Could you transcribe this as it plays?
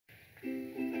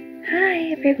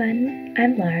everyone,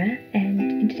 I'm Laura, and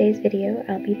in today's video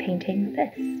I'll be painting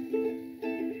this.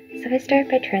 So I start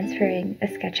by transferring a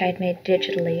sketch I'd made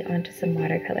digitally onto some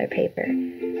watercolor paper,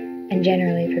 and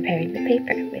generally preparing the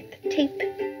paper with tape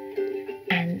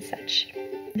and such.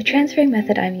 The transferring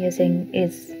method I'm using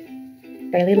is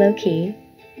fairly low-key.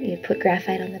 You put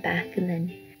graphite on the back and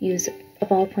then use a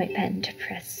ballpoint pen to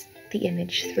press the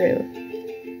image through.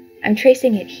 I'm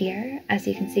tracing it here, as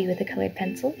you can see with a colored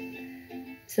pencil,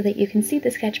 so that you can see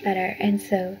the sketch better and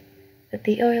so that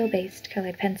the oil-based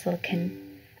colored pencil can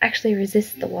actually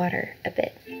resist the water a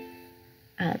bit,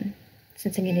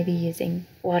 since I'm going to be using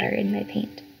water in my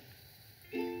paint.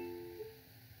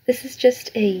 This is just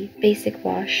a basic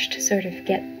wash to sort of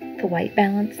get the white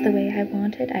balance the way I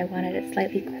wanted. I wanted it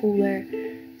slightly cooler,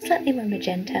 slightly more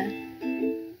magenta.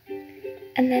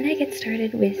 And then I get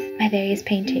started with my various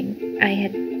painting. I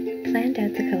had planned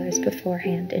out the colors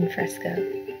beforehand in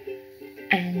fresco,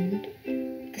 and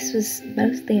this was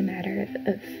mostly a matter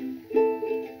of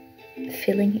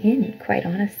filling in, quite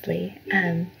honestly.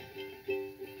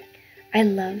 I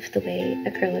love the way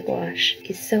Acryla Gouache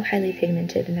is so highly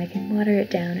pigmented, and I can water it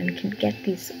down and can get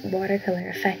these watercolor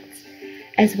effects,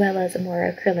 as well as a more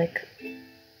acrylic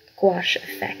gouache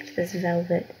effect, this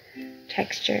velvet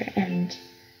texture, and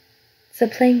so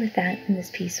playing with that in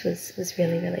this piece was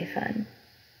really, really fun.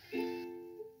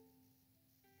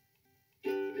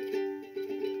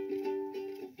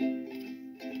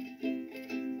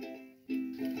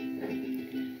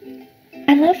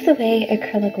 I love the way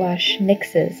Acryla Gouache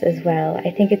mixes as well. I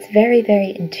think it's very,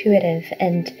 very intuitive,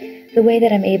 and the way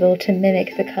that I'm able to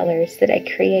mimic the colors that I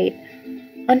create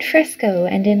on fresco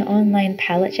and in online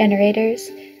palette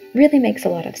generators really makes a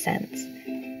lot of sense.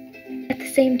 At the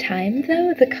same time,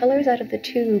 though, the colors out of the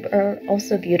tube are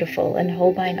also beautiful, and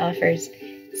Holbein offers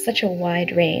such a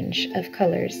wide range of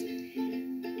colors.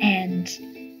 And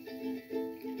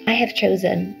I have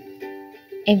chosen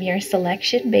a mere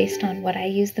selection based on what I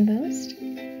use the most.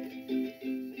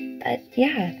 But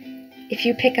yeah, if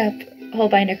you pick up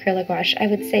Holbein Acryla Gouache, I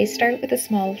would say start with a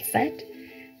small set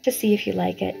to see if you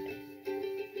like it.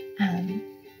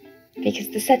 Because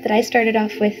the set that I started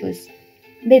off with was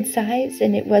mid-size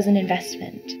and it was an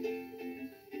investment.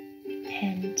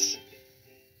 And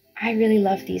I really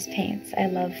love these paints. I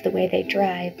love the way they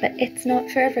dry, but it's not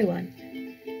for everyone.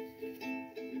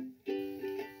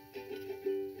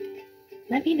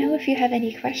 Let me know if you have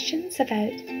any questions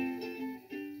about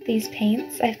these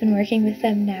paints. I've been working with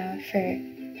them now for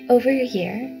over a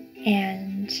year,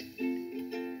 and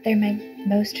they're my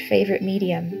most favorite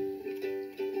medium.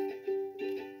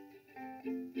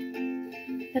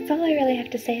 That's all I really have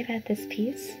to say about this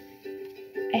piece.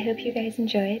 I hope you guys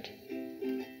enjoyed,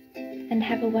 and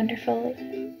have a wonderful,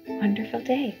 wonderful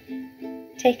day.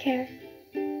 Take care.